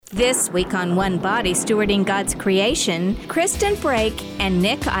This week on One Body Stewarding God's Creation, Kristen Brake and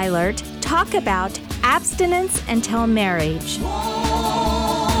Nick Eilert talk about abstinence until marriage.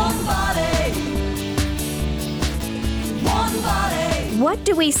 One body. One body. What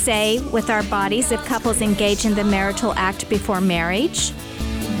do we say with our bodies if couples engage in the marital act before marriage?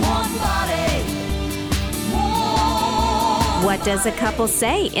 One body. One. What does a couple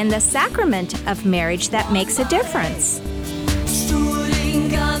say in the sacrament of marriage that makes a difference?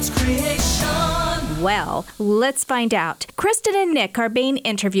 Stewarding God's creation. Well, let's find out. Kristen and Nick are being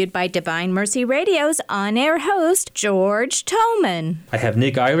interviewed by Divine Mercy Radio's on-air host, George Tolman. I have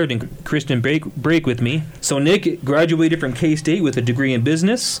Nick Eilert and Kristen Brake with me. So Nick graduated from K-State with a degree in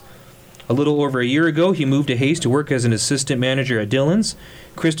business. A little over a year ago, he moved to Hays to work as an assistant manager at Dillon's.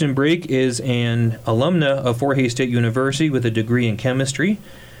 Kristen Brake is an alumna of Fort Hays State University with a degree in chemistry.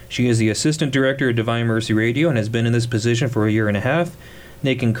 She is the assistant director of Divine Mercy Radio and has been in this position for a year and a half.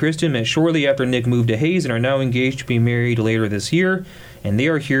 Nick and Kristen met shortly after Nick moved to Hays and are now engaged to be married later this year, and they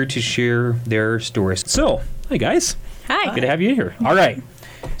are here to share their stories. So, hi guys. Hi. Good to have you here. All right.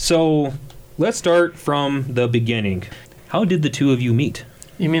 So, let's start from the beginning. How did the two of you meet?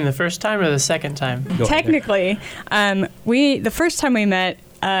 You mean the first time or the second time? Go ahead. Technically, the first time we met,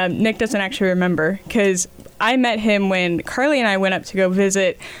 Nick doesn't actually remember because I met him when Carly and I went up to go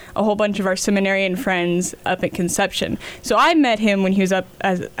visit a whole bunch of our seminarian friends up at Conception. So I met him when he was up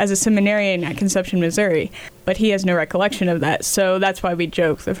as a seminarian at Conception, Missouri, but he has no recollection of that. So that's why we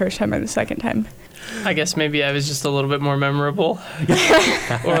joke the first time or the second time. I guess maybe I was just a little bit more memorable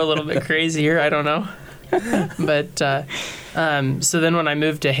or a little bit crazier. I don't know. But so then when I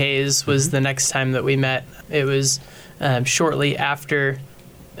moved to Hays was the next time that we met. It was shortly after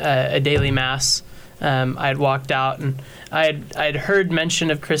a daily mass. I had walked out and I'd heard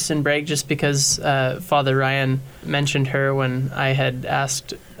mention of Kristen Brake just because Father Ryan mentioned her when I had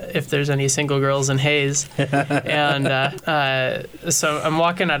asked if there's any single girls in Hays. And so I'm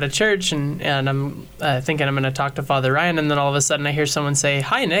walking out of church and I'm thinking I'm going to talk to Father Ryan, and then all of a sudden I hear someone say,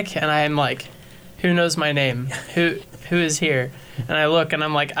 "Hi, Nick," and I'm like, who knows my name? Who is here? And I look and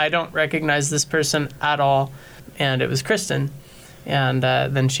I'm like, I don't recognize this person at all. And it was Kristen. And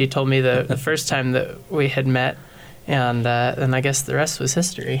then she told me the first time that we had met, and then I guess the rest was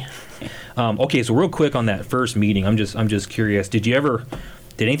history. Okay, so real quick on that first meeting, I'm just curious. Did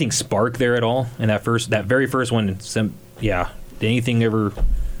anything spark there at all in that very first one? Did anything ever?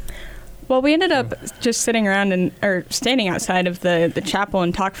 Well, we ended up just sitting around or standing outside of the chapel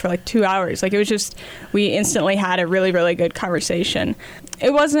and talked for like 2 hours. Like, it was just, we instantly had a really, really good conversation.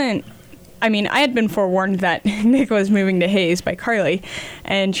 It wasn't, I mean, I had been forewarned that Nick was moving to Hays by Carly,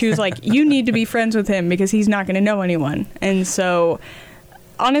 and she was like, you need to be friends with him because he's not going to know anyone. And so,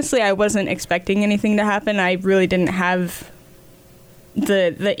 honestly, I wasn't expecting anything to happen. I really didn't have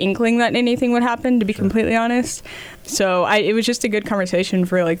the inkling that anything would happen, to be completely honest. So it was just a good conversation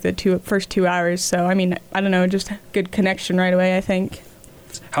for like the first 2 hours. So, I mean, I don't know, just a good connection right away, I think.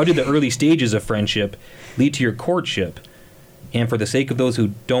 How did the early stages of friendship lead to your courtship? And for the sake of those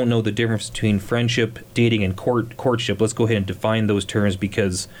who don't know the difference between friendship, dating, and courtship, let's go ahead and define those terms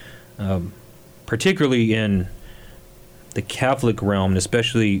because particularly in the Catholic realm, and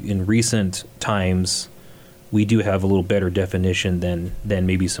especially in recent times, we do have a little better definition than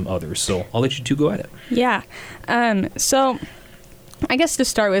maybe some others. So I'll let you two go at it. Yeah. So I guess to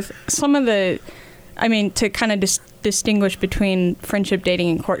start with, to kind of distinguish between friendship, dating,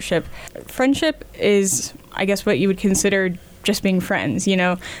 and courtship. Friendship is, I guess, what you would consider just being friends, you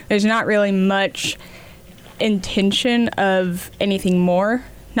know. There's not really much intention of anything more.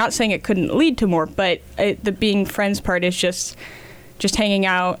 Not saying it couldn't lead to more, but the being friends part is just hanging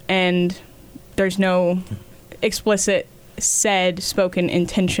out, and there's no explicit spoken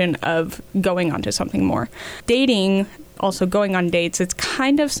intention of going on to something more. Dating, also going on dates, it's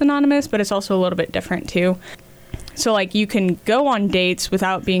kind of synonymous, but it's also a little bit different too. So like you can go on dates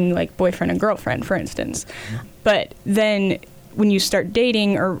without being like boyfriend and girlfriend, for instance. But then when you start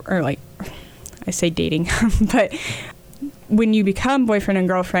dating, or like, I say dating, but when you become boyfriend and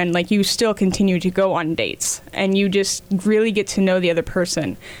girlfriend, like you still continue to go on dates, and you just really get to know the other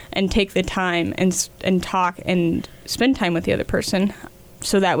person and take the time and talk and spend time with the other person,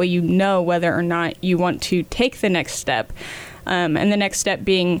 so that way you know whether or not you want to take the next step, and the next step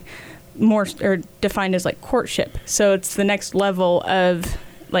being more or defined as like courtship. So it's the next level of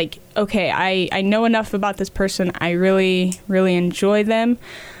like, okay, I know enough about this person, I really, really enjoy them,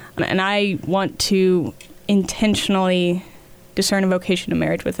 and I want to intentionally discern a vocation of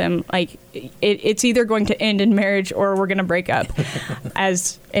marriage with him. Like, it's either going to end in marriage or we're going to break up,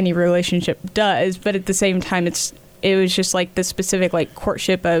 as any relationship does. But at the same time, it's it was just like the specific like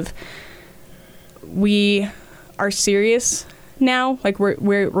courtship of we are serious now. Like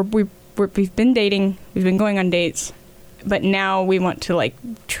we've been dating, we've been going on dates, but now we want to like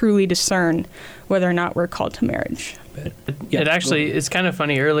truly discern whether or not we're called to marriage. Yeah, It actually, it's kind of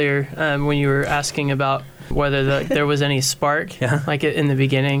funny earlier when you were asking about whether there was any spark Yeah. like in the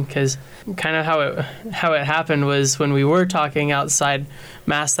beginning, because kind of how it happened was when we were talking outside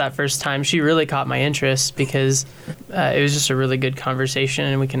Mass that first time, she really caught my interest because it was just a really good conversation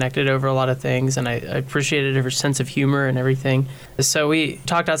and we connected over a lot of things, and I appreciated her sense of humor and everything. So we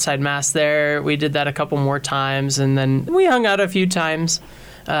talked outside Mass there. We did that a couple more times, and then we hung out a few times,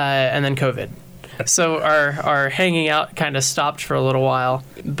 and then COVID. So our hanging out kind of stopped for a little while,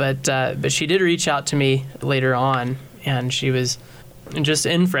 but she did reach out to me later on, and she was just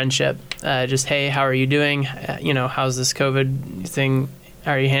in friendship, just, hey, how are you doing? How's this COVID thing?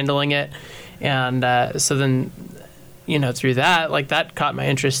 How are you handling it? And so then, through that, like that caught my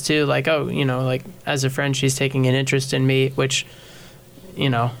interest too. Like, oh, like as a friend, she's taking an interest in me, which,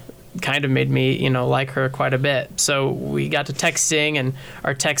 kind of made me, like her quite a bit. So we got to texting, and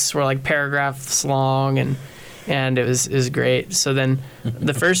our texts were like paragraphs long, and it was great. So then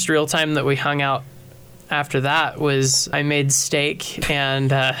the first real time that we hung out after that was I made steak,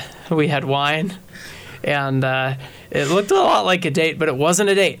 and we had wine, and it looked a lot like a date, but it wasn't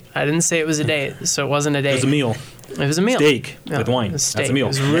a date. I didn't say it was a date, so it wasn't a date. It was a meal. It was a meal. Steak Yeah, with wine. it was That's steak. a meal. It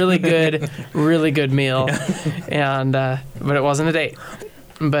was really good, really good meal, and but it wasn't a date.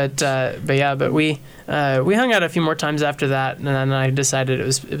 But we hung out a few more times after that, and then I decided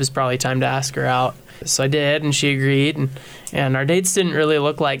it was probably time to ask her out. So I did, and she agreed, and our dates didn't really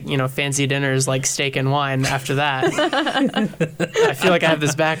look like fancy dinners like steak and wine after that. I feel like I have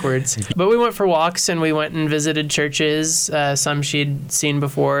this backwards. But we went for walks, and we went and visited churches, some she'd seen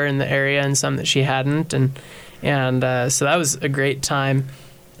before in the area, and some that she hadn't, and so that was a great time.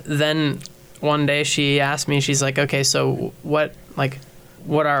 Then one day she asked me, she's like, okay, so what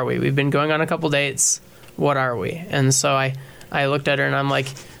are we? We've been going on a couple dates. What are we? And so I looked at her and I'm like,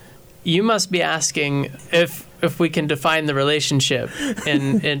 you must be asking if we can define the relationship,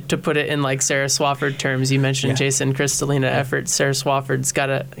 and to put it in like Sarah Swafford terms. You mentioned Jason Crystalina effort. Sarah Swafford's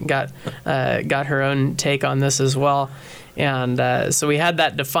got her own take on this as well. And so we had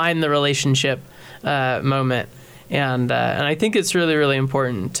that define the relationship moment. And I think it's really, really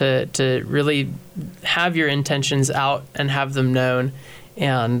important to really have your intentions out and have them known,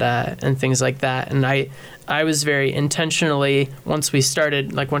 and things like that. And I was very intentionally, once we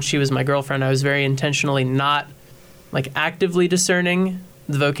started, like once she was my girlfriend, I was very intentionally not like actively discerning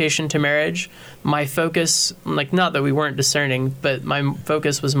the vocation to marriage. My focus, like not that we weren't discerning, but my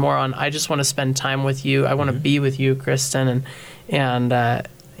focus was more on, I just want to spend time with you. I want to be with you, Kristen, and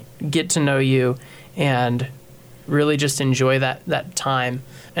get to know you, and really just enjoy that time.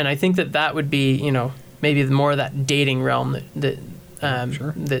 And I think that would be, maybe more of that dating realm that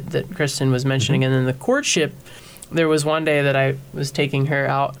Kristen was mentioning. And then the courtship, there was one day that I was taking her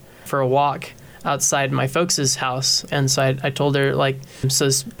out for a walk outside my folks' house. And so I told her, like, so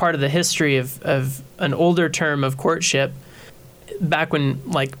as part of the history of an older term of courtship, back when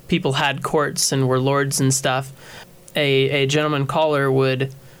like people had courts and were lords and stuff, a gentleman caller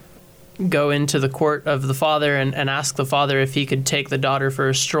would go into the court of the father and ask the father if he could take the daughter for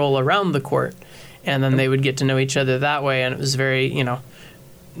a stroll around the court. And then they would get to know each other that way. And it was very,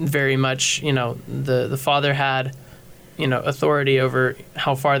 very much, the father had, authority over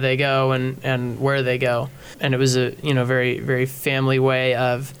how far they go and where they go. And it was a, very, very family way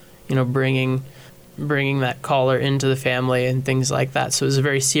of, bringing that caller into the family and things like that. So it was a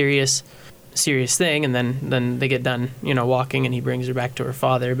very serious thing. And then they get done, walking, and he brings her back to her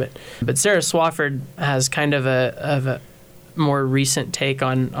father. But Sarah Swafford has kind of a more recent take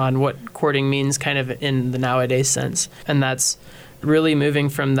on what courting means kind of in the nowadays sense. And that's really moving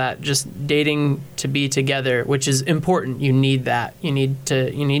from that just dating to be together, which is important. You need that. You need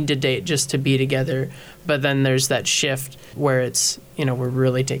to date just to be together. But then there's that shift where it's, we're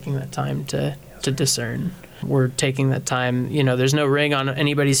really taking that time to discern. We're taking that time, there's no ring on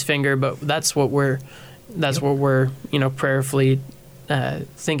anybody's finger, but that's what we're prayerfully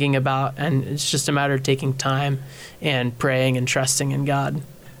thinking about, and it's just a matter of taking time and praying and trusting in God.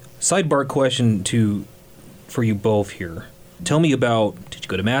 Sidebar question for you both here. Tell me about, did you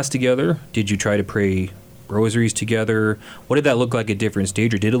go to Mass together? Did you try to pray rosaries together? What did that look like at different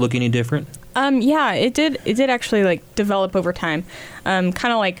stage, or did it look any different? Yeah, it did actually like develop over time, kind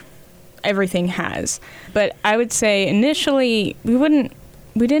of like everything has. But I would say initially we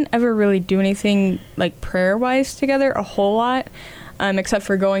didn't ever really do anything like prayer-wise together a whole lot. except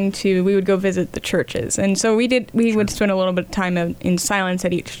for we would go visit the churches. And so we would spend a little bit of time in silence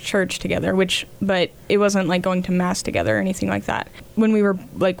at each church together, but it wasn't like going to mass together or anything like that. When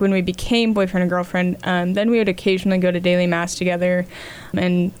we became boyfriend and girlfriend, then we would occasionally go to daily mass together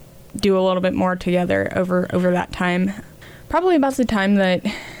and do a little bit more together over that time. Probably about the time that,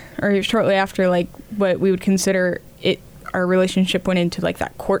 or shortly after, like what we would consider our relationship went into like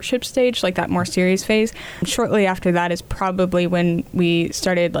that courtship stage, like that more serious phase. Shortly after that is probably when we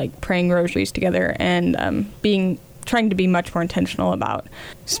started like praying rosaries together and trying to be much more intentional about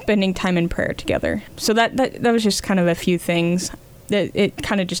spending time in prayer together. So that was just kind of a few things that it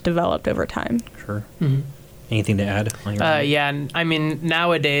kind of just developed over time. Sure. Mm-hmm. Anything to add? Yeah, and I mean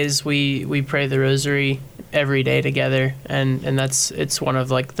nowadays we pray the rosary every day together, and it's one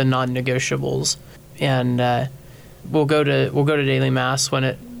of like the non-negotiables, and we'll go to daily mass when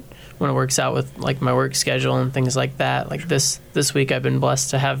it works out with like my work schedule and things like that. Like this week I've been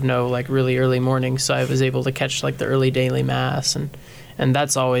blessed to have no like really early morning, so I was able to catch like the early daily mass, and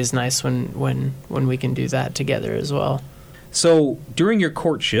that's always nice when we can do that together as well. So during your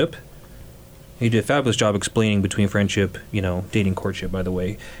courtship, you did a fabulous job explaining between friendship, dating, courtship, by the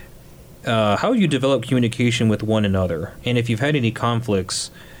way. How you develop communication with one another, and if you've had any conflicts,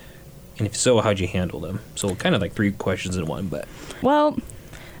 and if so, how'd you handle them? So kind of like 3 questions in one, but. Well,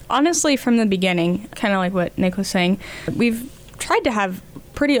 honestly, from the beginning, kind of like what Nick was saying, we've tried to have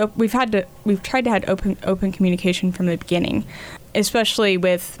open communication from the beginning, especially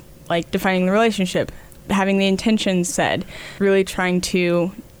with like defining the relationship, having the intentions said, really trying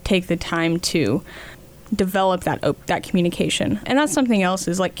to take the time to develop that communication. And that's something else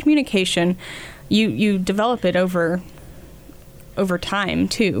is like communication, you develop it over time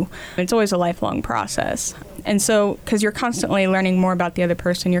too. It's always a lifelong process. And so, because you're constantly learning more about the other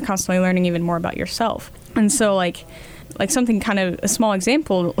person, you're constantly learning even more about yourself. And so like something kind of a small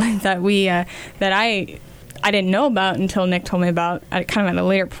example that I didn't know about until Nick told me about kind of at a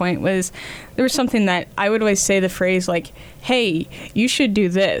later point was there was something that I would always say the phrase like, hey, you should do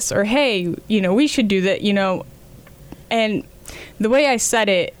this, or hey, we should do that, and the way I said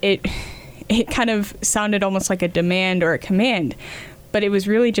it kind of sounded almost like a demand or a command, but it was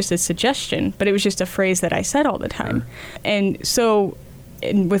really just a suggestion, but it was just a phrase that I said all the time. And so,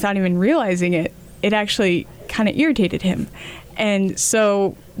 without even realizing it, it actually kind of irritated him. And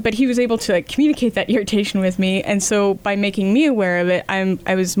so, but he was able to like communicate that irritation with me. And so by making me aware of it,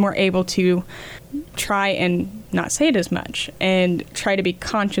 I was more able to try and not say it as much and try to be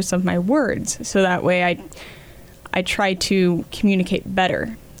conscious of my words. So that way I try to communicate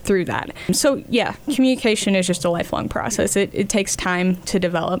better through that. So yeah, communication is just a lifelong process. It takes time to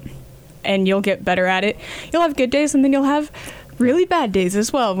develop, and you'll get better at it. You'll have good days, and then you'll have really bad days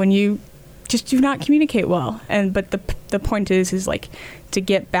as well when you just do not communicate well. But the point is like to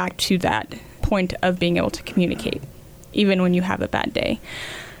get back to that point of being able to communicate, even when you have a bad day.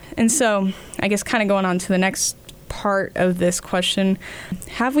 And so I guess kind of going on to the next part of this question,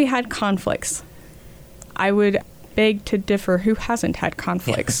 have we had conflicts? I would beg to differ. Who hasn't had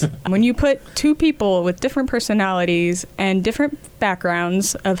conflicts? When you put 2 people with different personalities and different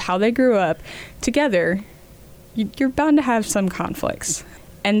backgrounds of how they grew up together, you're bound to have some conflicts.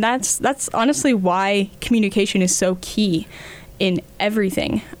 And that's honestly why communication is so key in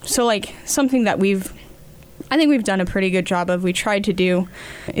everything. So like something that I think we've done a pretty good job of, we tried to do,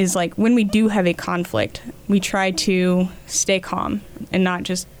 is like when we do have a conflict, we try to stay calm and not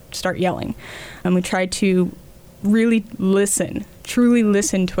just start yelling. And we try to really truly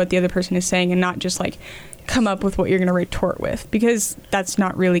listen to what the other person is saying, and not just like come up with what you're going to retort with, because that's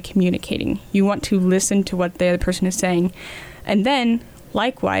not really communicating. You want to listen to what the other person is saying, and then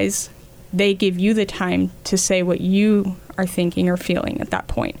likewise, they give you the time to say what you are thinking or feeling at that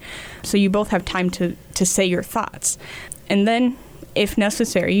point. So you both have time to say your thoughts. And then, if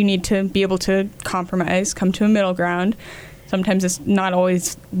necessary, you need to be able to compromise, come to a middle ground. Sometimes it's not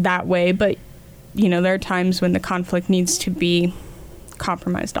always that way, but, there are times when the conflict needs to be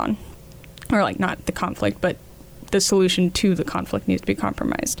compromised on. Or, like, not the conflict, but the solution to the conflict needs to be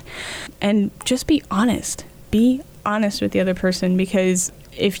compromised. And just be honest. Be honest with the other person, because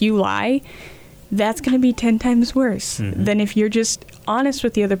if you lie, that's going to be 10 times worse than if you're just honest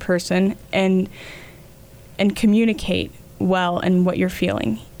with the other person and communicate well and what you're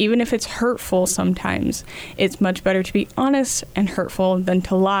feeling. Even if it's hurtful sometimes, it's much better to be honest and hurtful than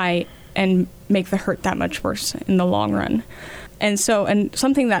to lie and make the hurt that much worse in the long run. And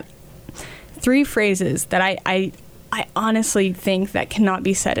something that 3 phrases that I honestly think that cannot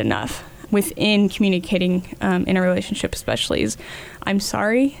be said enough within communicating in a relationship especially is, I'm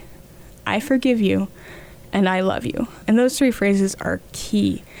sorry, I forgive you, and I love you. And those 3 phrases are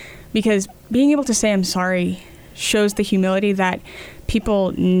key, because being able to say I'm sorry shows the humility that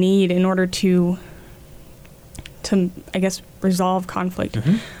people need in order to I guess, resolve conflict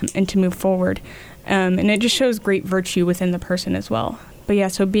and to move forward. And it just shows great virtue within the person as well. But yeah,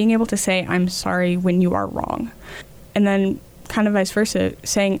 so being able to say I'm sorry when you are wrong. And then kind of vice versa,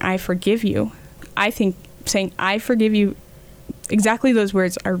 saying I forgive you. I think saying I forgive you, exactly those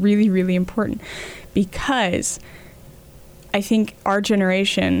words are really, really important, because I think our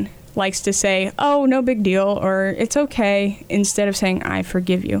generation likes to say, oh, no big deal, or it's okay, instead of saying I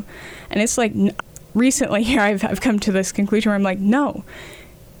forgive you. And it's like, recently here I've come to this conclusion where I'm like, no,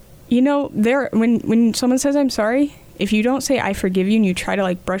 you know, when someone says I'm sorry, if you don't say I forgive you and you try to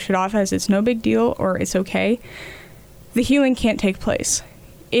like brush it off as it's no big deal or it's okay, the healing can't take place.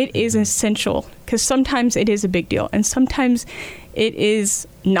 It is essential, because sometimes it is a big deal and sometimes it is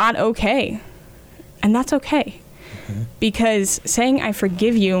not okay, and that's okay. Because saying I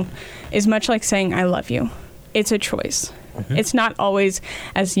forgive you is much like saying I love you. It's a choice. It's not always,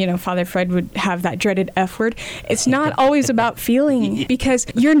 as you know, Father Fred would have that dreaded F word. It's not always about feeling, because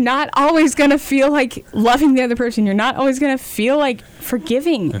you're not always going to feel like loving the other person. You're not always going to feel like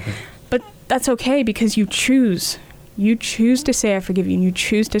forgiving. But that's okay, because you choose. You choose to say I forgive you, and you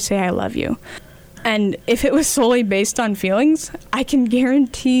choose to say I love you. And if it was solely based on feelings, I can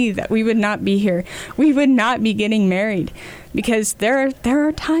guarantee that we would not be here. We would not be getting married, because there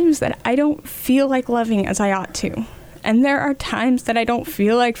are times that I don't feel like loving as I ought to. And there are times that I don't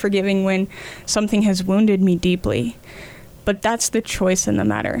feel like forgiving when something has wounded me deeply. But that's the choice in the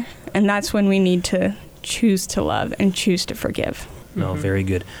matter. And that's when we need to choose to love and choose to forgive. No, very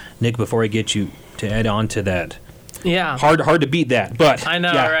good. Nick, before I get you to add on to that, Yeah. hard to beat that, but I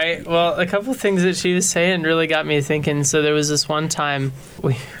know, yeah. right? Well, a couple things that she was saying really got me thinking. So there was this one time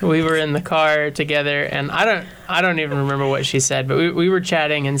we were in the car together, and I don't even remember what she said, but we were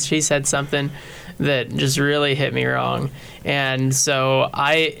chatting, and she said something that just really hit me wrong. And so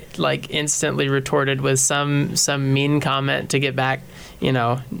I like instantly retorted with some mean comment to get back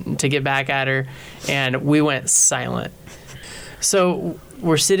at her, and we went silent. So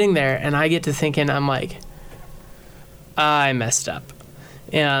we're sitting there, and I get to thinking, I'm like, I messed up.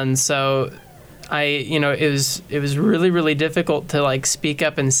 And so it was really, really difficult to like speak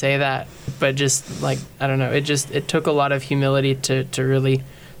up and say that, but just like, I don't know, it took a lot of humility to really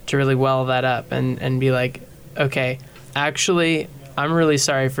well that up and be like, okay, actually, I'm really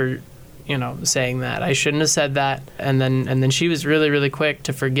sorry for, saying that. I shouldn't have said that. And then she was really, really quick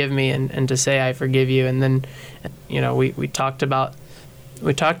to forgive me and to say, I forgive you. And then, we talked about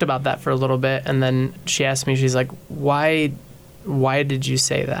that for a little bit, and then she asked me, she's like, why did you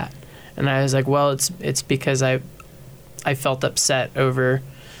say that? And I was like, well, it's because I felt upset over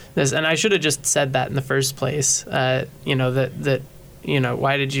this, and I should have just said that in the first place. Why did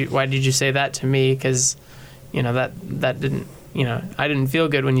you say that to me? Because, that didn't, I didn't feel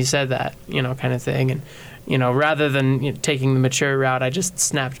good when you said that, kind of thing. And, rather than taking the mature route, I just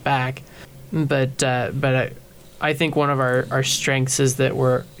snapped back. But I think one of our strengths is that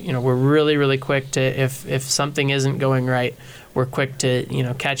we're really, really quick to, if something isn't going right, we're quick to,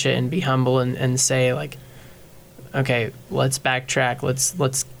 catch it and be humble and say like, okay, let's backtrack.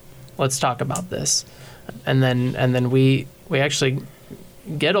 Let's talk about this. And then we actually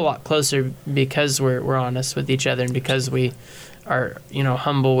get a lot closer because we're honest with each other, and because we are,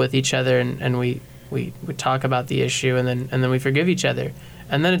 humble with each other, and we talk about the issue, and then we forgive each other.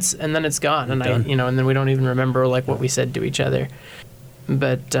 And then it's gone, and and then we don't even remember like what we said to each other.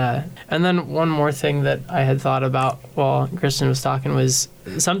 But and then one more thing that I had thought about while Kristen was talking was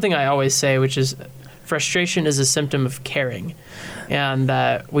something I always say, which is frustration is a symptom of caring. And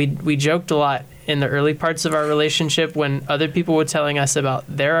we joked a lot in the early parts of our relationship when other people were telling us about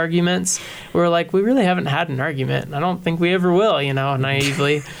their arguments. We were like, we really haven't had an argument, and I don't think we ever will,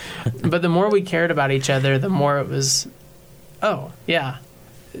 naively. But the more we cared about each other, the more it was, oh yeah.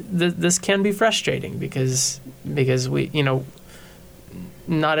 This can be frustrating because we,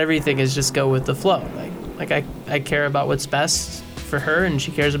 not everything is just go with the flow. Like I care about what's best for her, and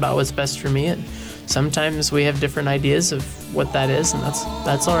she cares about what's best for me, and sometimes we have different ideas of what that is, and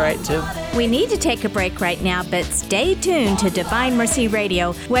that's all right too. We need to take a break right now, but stay tuned to Divine Mercy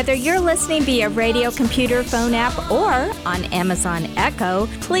Radio. Whether you're listening via radio, computer, phone app, or on Amazon Echo,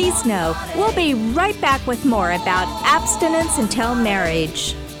 please know we'll be right back with more about abstinence until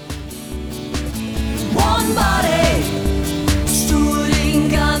marriage. One body, stewarding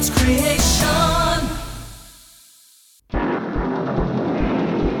God's creation.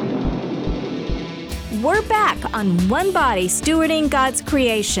 We're back on One Body, Stewarding God's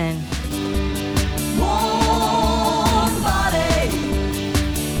Creation. One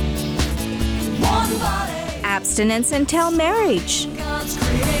abstinence until marriage. God's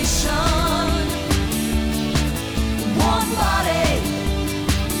creation. One body.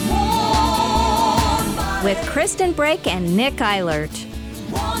 One body. With Kristen Brake and Nick Eilert.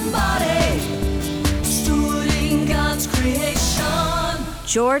 One body. Stewarding God's creation.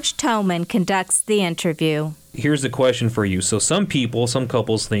 George Toman conducts the interview. Here's the question for you. So some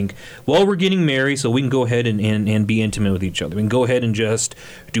couples think, well, we're getting married, so we can go ahead and be intimate with each other. We can go ahead and just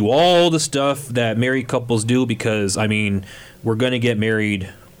do all the stuff that married couples do because, we're going to get married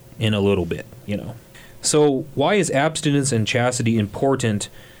in a little bit, So why is abstinence and chastity important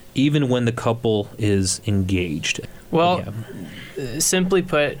even when the couple is engaged? Well, simply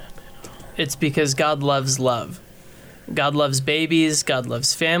put, it's because God loves love. God loves babies. God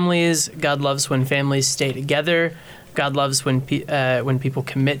loves families. God loves when families stay together. God loves when people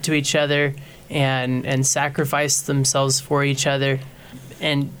commit to each other and sacrifice themselves for each other.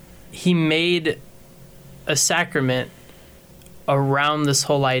 And He made a sacrament around this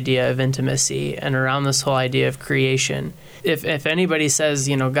whole idea of intimacy and around this whole idea of creation. If anybody says,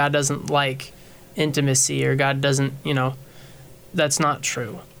 God doesn't like intimacy or God doesn't, that's not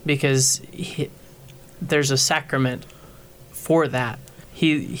true, because there's a sacrament for that.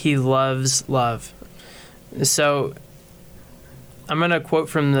 He loves love. So I'm going to quote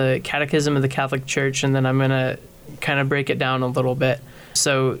from the Catechism of the Catholic Church, and then I'm going to kind of break it down a little bit.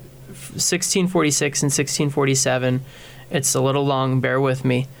 So 1646 and 1647, it's a little long, bear with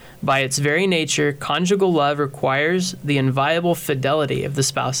me. By its very nature, conjugal love requires the inviolable fidelity of the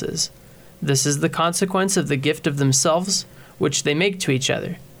spouses. This is the consequence of the gift of themselves, which they make to each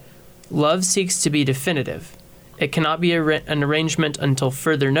other. Love seeks to be definitive. It cannot be an arrangement until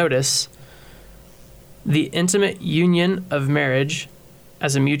further notice. The intimate union of marriage,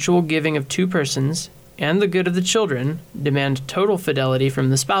 as a mutual giving of two persons, and the good of the children, demand total fidelity from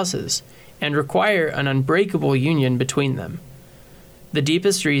the spouses, and require an unbreakable union between them. The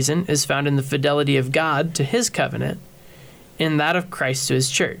deepest reason is found in the fidelity of God to His covenant, in that of Christ to His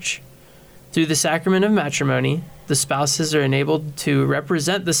church. Through the sacrament of matrimony, the spouses are enabled to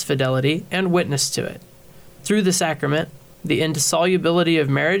represent this fidelity and witness to it. Through the sacrament, the indissolubility of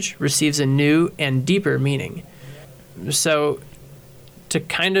marriage receives a new and deeper meaning. So, to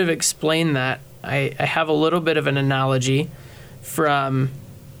kind of explain that, I have a little bit of an analogy from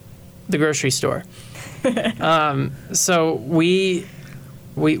the grocery store. So we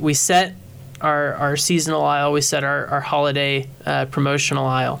set our seasonal aisle, we set our holiday promotional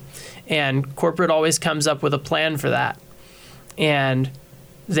aisle, and corporate always comes up with a plan for that. And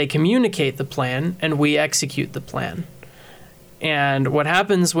they communicate the plan, and we execute the plan. And what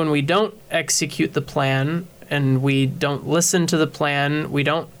happens when we don't execute the plan, and we don't listen to the plan, we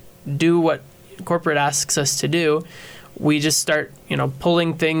don't do what corporate asks us to do, we just start,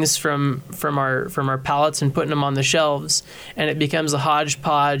 pulling things from our pallets and putting them on the shelves, and it becomes a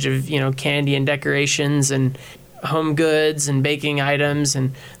hodgepodge of, candy and decorations and home goods and baking items,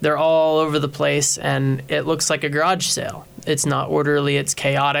 and they're all over the place, and it looks like a garage sale. It's not orderly, it's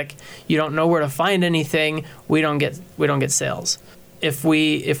chaotic. You don't know where to find anything. We don't get sales. If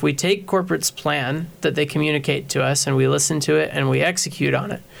we take corporate's plan that they communicate to us and we listen to it and we execute on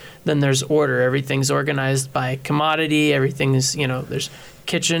it, then there's order. Everything's organized by commodity. Everything's, there's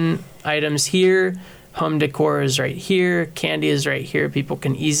kitchen items here, home decor is right here, candy is right here. People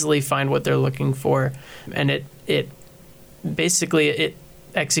can easily find what they're looking for, and it basically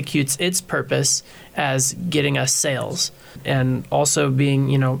executes its purpose as getting us sales and also being,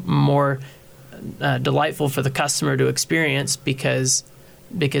 more delightful for the customer to experience because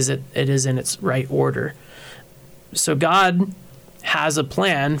it is in its right order. So God has a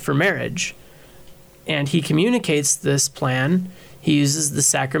plan for marriage, and He communicates this plan. He uses the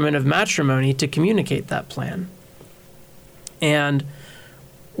sacrament of matrimony to communicate that plan. And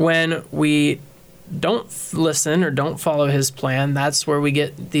when we don't listen or don't follow His plan, that's where we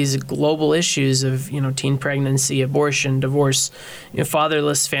get these global issues of, teen pregnancy, abortion, divorce,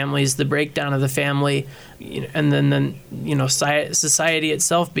 fatherless families, the breakdown of the family, and then society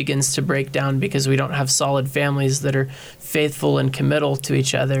itself begins to break down because we don't have solid families that are faithful and committal to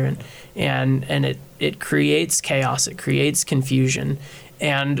each other, and it creates chaos, it creates confusion,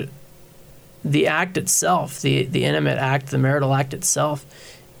 and the act itself, the intimate act, the marital act itself,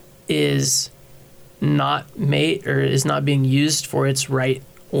 is not made or is not being used for its right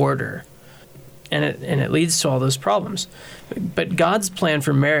order, and it leads to all those problems. But God's plan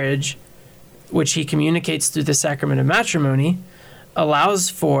for marriage, which He communicates through the sacrament of matrimony,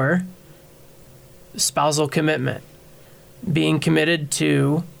 allows for spousal commitment, being committed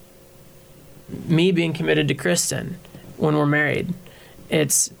to Kristen when we're married.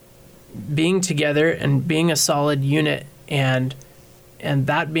 It's being together and being a solid unit, and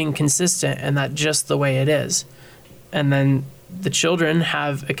that being consistent, and that just the way it is. And then the children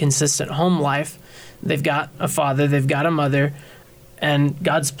have a consistent home life. They've got a father, they've got a mother, and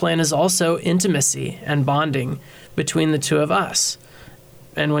God's plan is also intimacy and bonding between the two of us.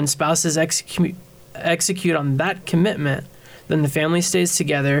 And when spouses execute on that commitment, then the family stays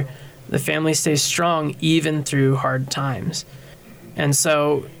together, the family stays strong even through hard times. And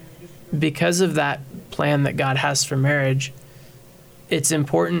so because of that plan that God has for marriage, it's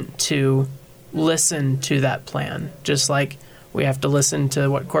important to listen to that plan. Just like we have to listen to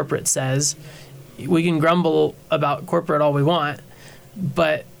what corporate says. We can grumble about corporate all we want,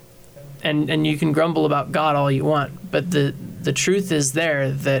 but and you can grumble about God all you want, but the truth is there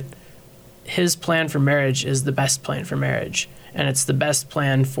that his plan for marriage is the best plan for marriage, and it's the best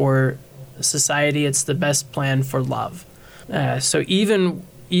plan for society, it's the best plan for love. So even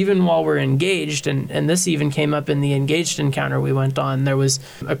while we're engaged, and this even came up in the engaged encounter we went on, there was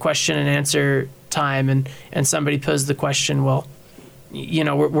a question and answer time, and somebody posed the question, well, you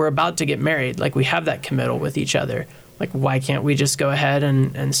know, we're about to get married, like we have that committal with each other, like why can't we just go ahead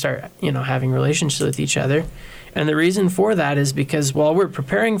and start, you know, having relationships with each other? And the reason for that is because while we're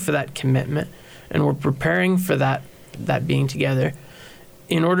preparing for that commitment and we're preparing for that being together,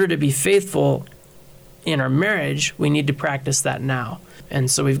 in order to be faithful in our marriage, we need to practice that now.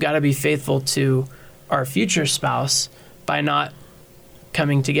 And so we've got to be faithful to our future spouse by not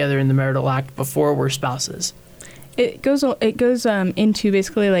coming together in the marital act before we're spouses. It goes into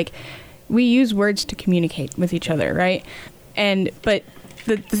basically like we use words to communicate with each other, right? But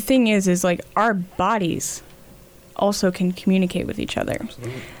the thing is like our bodies also can communicate with each other.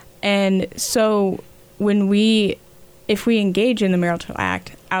 Absolutely. And so if we engage in the marital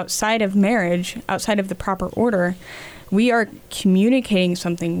act outside of marriage, outside of the proper order, we are communicating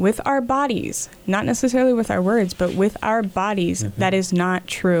something with our bodies, not necessarily with our words, but with our bodies that is not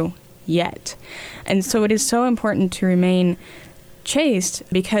true yet. And so it is so important to remain chaste,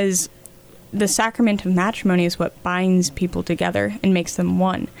 because the sacrament of matrimony is what binds people together and makes them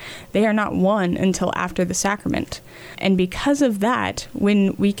one. They are not one until after the sacrament. And because of that,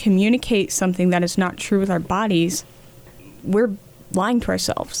 when we communicate something that is not true with our bodies, we're lying to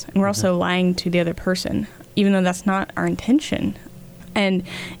ourselves, and we're also lying to the other person, even though that's not our intention. And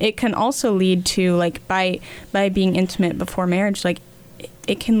it can also lead to, like, by being intimate before marriage, like,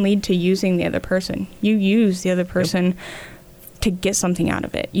 it can lead to using the other person. You use the other person to get something out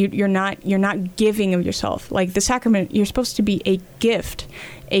of it. You're not giving of yourself. Like the sacrament, you're supposed to be a gift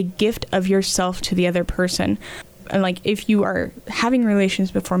of yourself to the other person. And like if you are having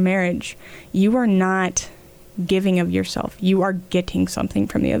relations before marriage, you are not giving of yourself. You are getting something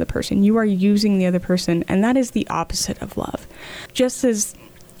from the other person. You are using the other person, and that is the opposite of love. Just as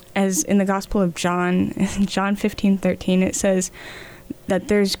in the Gospel of John, John 15:13, it says that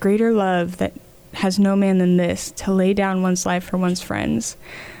there's greater love that has no man than this, to lay down one's life for one's friends.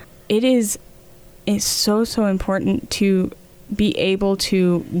 It's so important to be able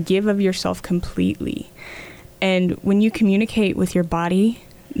to give of yourself completely. And when you communicate with your body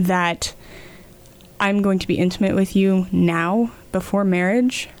that I'm going to be intimate with you now before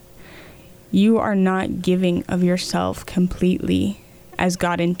marriage, you are not giving of yourself completely as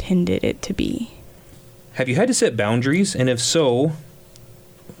God intended it to be. Have you had to set boundaries? And if so,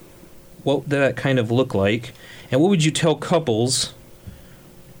 what did that kind of look like? And what would you tell couples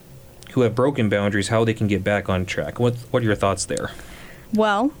who have broken boundaries how they can get back on track? What are your thoughts there?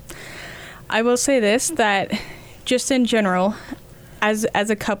 Well, I will say this, that just in general, as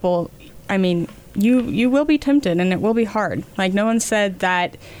a couple, I mean, you will be tempted and it will be hard. Like no one said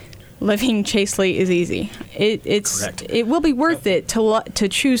that living chastely is easy. It will be worth it to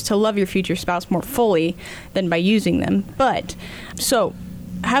choose to love your future spouse more fully than by using them. But so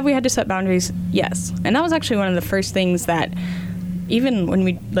have we had to set boundaries? Yes. And that was actually one of the first things that, even when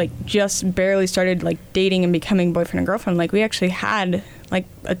we like just barely started like dating and becoming boyfriend and girlfriend, like we actually had like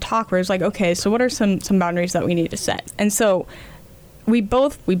a talk where it's like, okay, so what are some boundaries that we need to set? And so we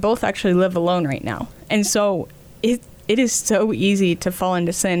both actually live alone right now. And so it is so easy to fall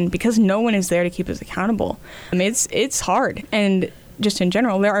into sin because no one is there to keep us accountable. I mean, it's hard. And just in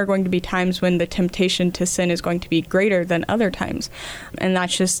general, there are going to be times when the temptation to sin is going to be greater than other times. And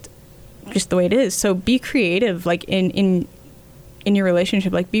that's just the way it is. So be creative, like in your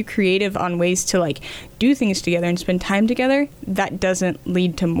relationship, like be creative on ways to like do things together and spend time together. That doesn't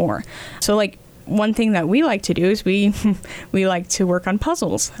lead to more. So like one thing that we like to do is we like to work on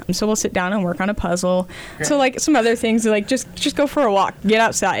puzzles. So we'll sit down and work on a puzzle. Great. So like some other things, like just go for a walk, get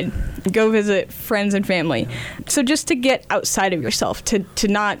outside, go visit friends and family. So just to get outside of yourself, to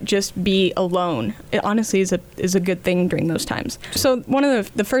not just be alone, it honestly is a good thing during those times. So one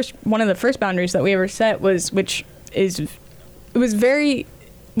of the first boundaries that we ever set was it was very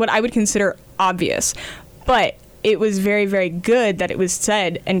what I would consider obvious, but it was very, very good that it was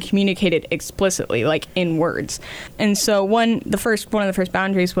said and communicated explicitly, like in words. And so one of the first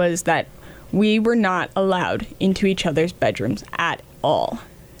boundaries was that we were not allowed into each other's bedrooms at all.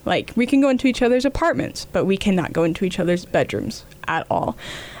 Like, we can go into each other's apartments, but we cannot go into each other's bedrooms at all.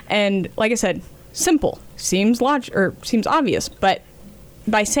 And like I said, simple, seems obvious, but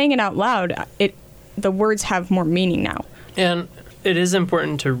by saying it out loud, the words have more meaning now. And it is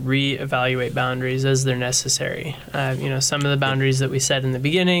important to reevaluate boundaries as they're necessary. Some of the boundaries that we set in the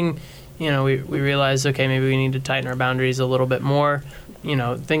beginning, we realized, okay, maybe we need to tighten our boundaries a little bit more,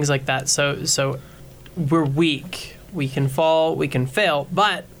 things like that. So we're weak. We can fall, we can fail,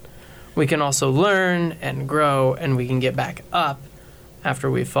 but we can also learn and grow, and we can get back up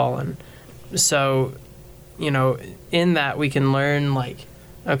after we've fallen. So, in that we can learn, like,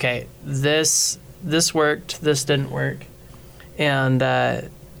 okay, this worked, this didn't work. And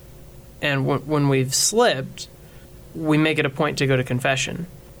when we've slipped, we make it a point to go to confession.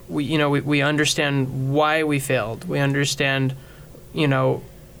 We understand why we failed. We understand,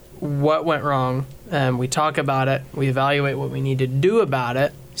 what went wrong. We talk about it. We evaluate what we need to do about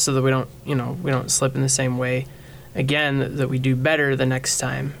it, so that we don't slip in the same way again. That we do better the next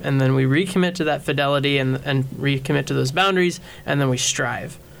time. And then we recommit to that fidelity and recommit to those boundaries, and then we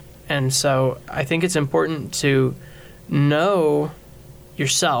strive. And so I think it's important to know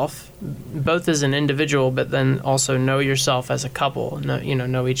yourself, both as an individual, but then also know yourself as a couple.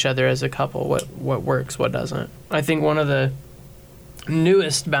 Know each other as a couple. What works, what doesn't. I think one of the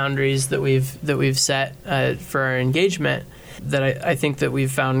newest boundaries that we've set for our engagement, that I think that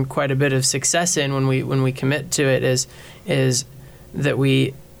we've found quite a bit of success in when we commit to it, is that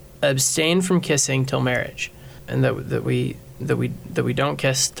we abstain from kissing till marriage, and that we don't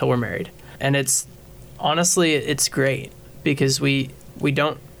kiss till we're married. And honestly, it's great, because we're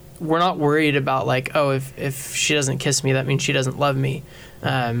not worried about, like, oh, if she doesn't kiss me, that means she doesn't love me,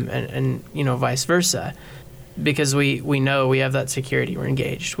 and vice versa, because we know we have that security. We're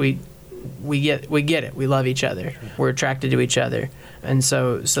engaged. We get it. We love each other. We're attracted to each other, and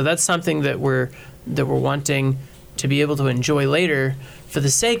so that's something that we're wanting to be able to enjoy later, for the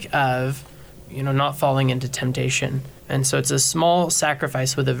sake of not falling into temptation. And so it's a small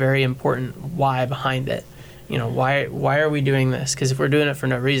sacrifice with a very important why behind it. Why are we doing this? Because if we're doing it for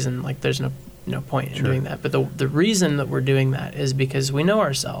no reason, like, there's no point in doing that. But the reason that we're doing that is because we know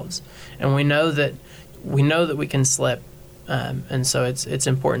ourselves, and we know that we can slip, and so it's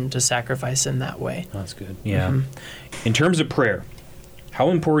important to sacrifice in that way. That's good. Yeah. In terms of prayer, how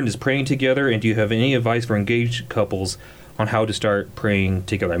important is praying together, and do you have any advice for engaged couples on how to start praying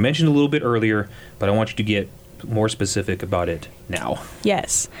together? I mentioned a little bit earlier, but I want you to get more specific about it now.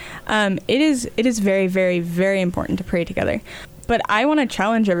 Yes. It is very, very, very important to pray together. But I want to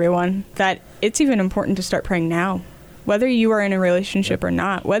challenge everyone that it's even important to start praying now. Whether you are in a relationship or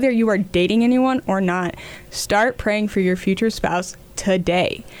not, whether you are dating anyone or not, start praying for your future spouse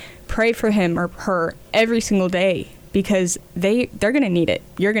today. Pray for him or her every single day, because they're going to need it.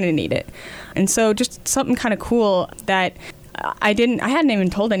 You're going to need it. And so just something kind of cool that I hadn't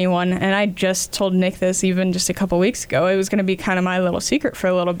even told anyone, and I just told Nick this even just a couple weeks ago. It was going to be kind of my little secret for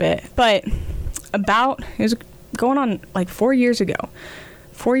a little bit. But it was going on like 4 years ago.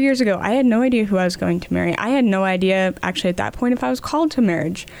 4 years ago, I had no idea who I was going to marry. I had no idea, actually, at that point, if I was called to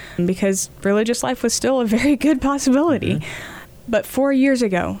marriage, because religious life was still a very good possibility. Mm-hmm. But 4 years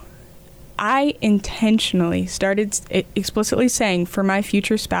ago, I intentionally started explicitly saying, for my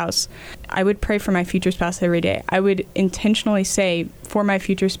future spouse, I would pray for my future spouse every day. I would intentionally say, for my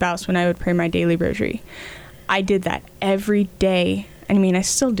future spouse, when I would pray my daily rosary. I did that every day. I mean, I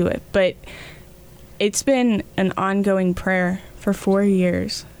still do it, but it's been an ongoing prayer for 4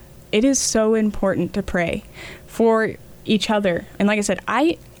 years. It is so important to pray for each other. And like I said,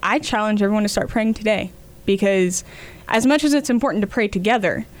 I challenge everyone to start praying today, because as much as it's important to pray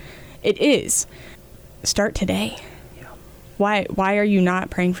together, it is. Start today. Yeah. Why are you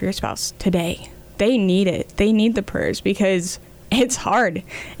not praying for your spouse today? They need it. They need the prayers, because it's hard.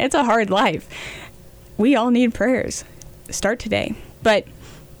 It's a hard life. We all need prayers. Start today. But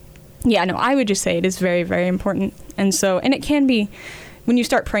yeah, no, I would just say it is very, very important. And it can be, when you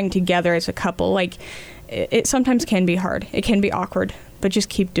start praying together as a couple, like, it sometimes can be hard. It can be awkward. but just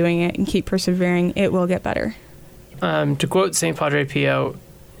keep doing it and keep persevering. It will get better. To quote St. Padre Pio,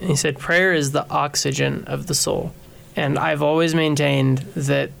 he said, "Prayer is the oxygen of the soul." And I've always maintained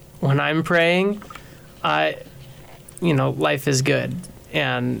that when I'm praying, life is good.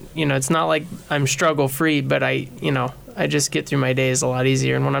 And, it's not like I'm struggle-free, but I just get through my days a lot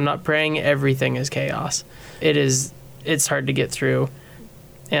easier. And when I'm not praying, everything is chaos. It's hard to get through.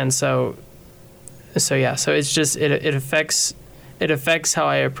 And so it's just, it affects how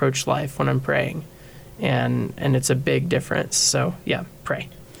I approach life when I'm praying. And it's a big difference. So, yeah, pray.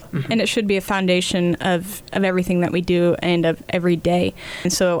 Mm-hmm. And it should be a foundation of everything that we do and of every day.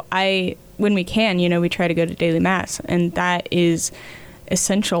 And so when we can, we try to go to daily mass, and that is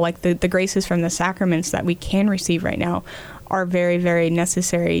essential. Like the graces from the sacraments that we can receive right now are very, very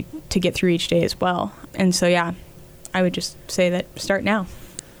necessary to get through each day as well. And so, yeah, I would just say that start now.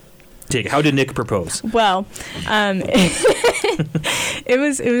 How did Nick propose? Well, it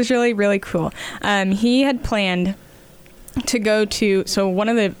was really, really cool. He had planned to go to, so one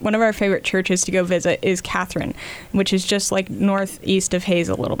of our favorite churches to go visit is Catherine, which is just like northeast of Hayes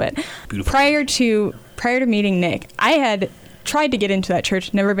a little bit. Beautiful. Prior to meeting Nick, I had tried to get into that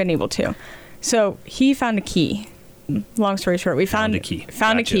church, never been able to. So he found a key. Long story short, we found a key.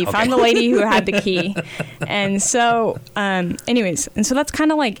 Found a key. Okay. Found the lady who had the key. And so, anyways, and so that's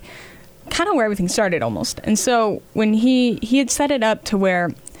kind of where everything started almost. And so when he had set it up to where,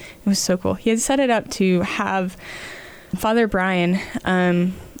 it was so cool. He had set it up to have Father Brian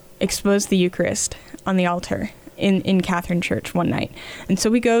expose the Eucharist on the altar in Catherine Church one night. And so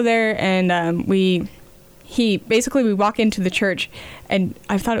we go there, and we walk into the church, and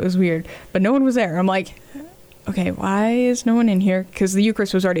I thought it was weird, but no one was there. I'm like, okay, why is no one in here? Because the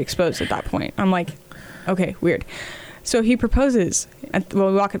Eucharist was already exposed at that point. I'm like, okay, weird. So he proposes. We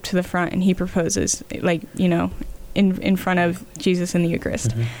walk up to the front, and he proposes, in front of Jesus in the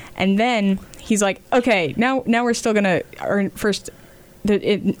Eucharist. Mm-hmm. And then he's like, okay, now we're still gonna,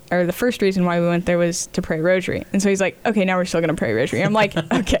 the first reason why we went there was to pray rosary. And so he's like, okay, now we're still gonna pray rosary. I'm like,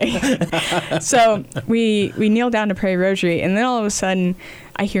 okay. So we kneel down to pray rosary, and then all of a sudden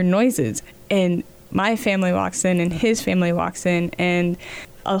I hear noises, and my family walks in, and his family walks in, and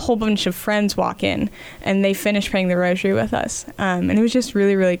a whole bunch of friends walk in, and they finish praying the rosary with us. And it was just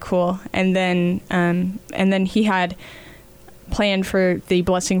really, really cool. And then he had planned for the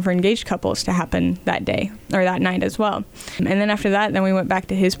blessing for engaged couples to happen that day or that night as well. And then after that, then we went back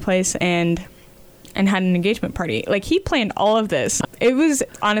to his place and had an engagement party. Like, he planned all of this. It was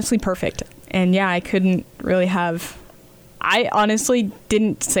honestly perfect. And yeah, I honestly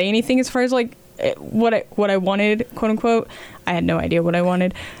didn't say anything as far as like what I wanted, quote unquote. I had no idea what I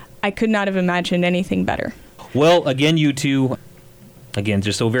wanted. I could not have imagined anything better. Well, again, you two,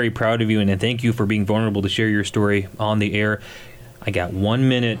 just so very proud of you, and thank you for being vulnerable to share your story on the air. I got 1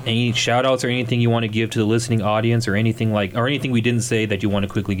 minute. Any shout outs or anything you want to give to the listening audience, or anything we didn't say that you want to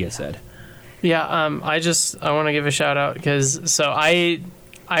quickly get said? Yeah, I want to give a shout out because I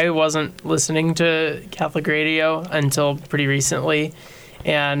wasn't listening to Catholic radio until pretty recently.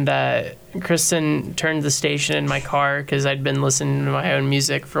 And Kristen turned the station in my car because I'd been listening to my own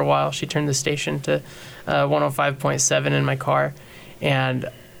music for a while. She turned the station to 105.7 in my car, and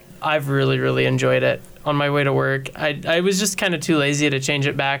I've really, really enjoyed it. On my way to work, I was just kind of too lazy to change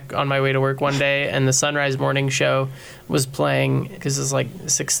it back on my way to work one day, and the Sunrise Morning Show was playing because it's like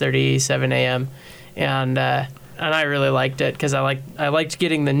 6:30, 7 a.m., and I really liked it because I liked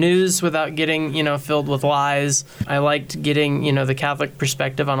getting the news without getting, filled with lies. I liked getting, the Catholic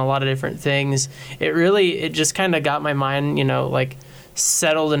perspective on a lot of different things. It just kind of got my mind,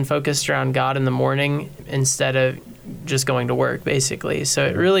 settled and focused around God in the morning instead of just going to work, basically. So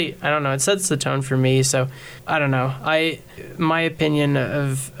it really, I don't know, it sets the tone for me. So I don't know. My opinion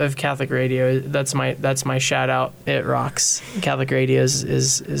of Catholic radio, that's my shout out. It rocks. Catholic radio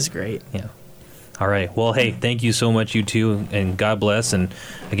is great. Yeah. All right. Well, hey, thank you so much, you two, and God bless. And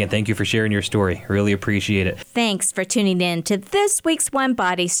again, thank you for sharing your story. Really appreciate it. Thanks for tuning in to this week's One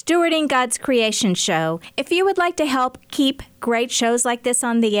Body Stewarding God's Creation show. If you would like to help keep great shows like this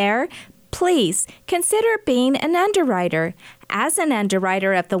on the air, please consider being an underwriter. As an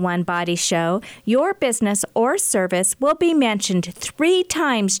underwriter of the One Body Show, your business or service will be mentioned 3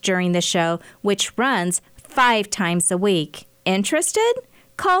 times during the show, which runs 5 times a week. Interested?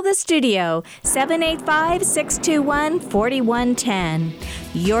 Call the studio, 785-621-4110.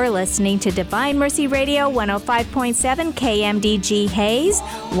 You're listening to Divine Mercy Radio, 105.7 KMDG Hayes,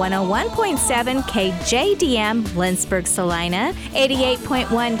 101.7 KJDM Lynchburg Salina,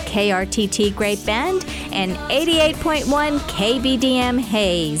 88.1 KRTT Great Bend, and 88.1 KBDM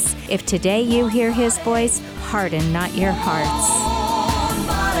Hayes. If today you hear his voice, harden not your hearts.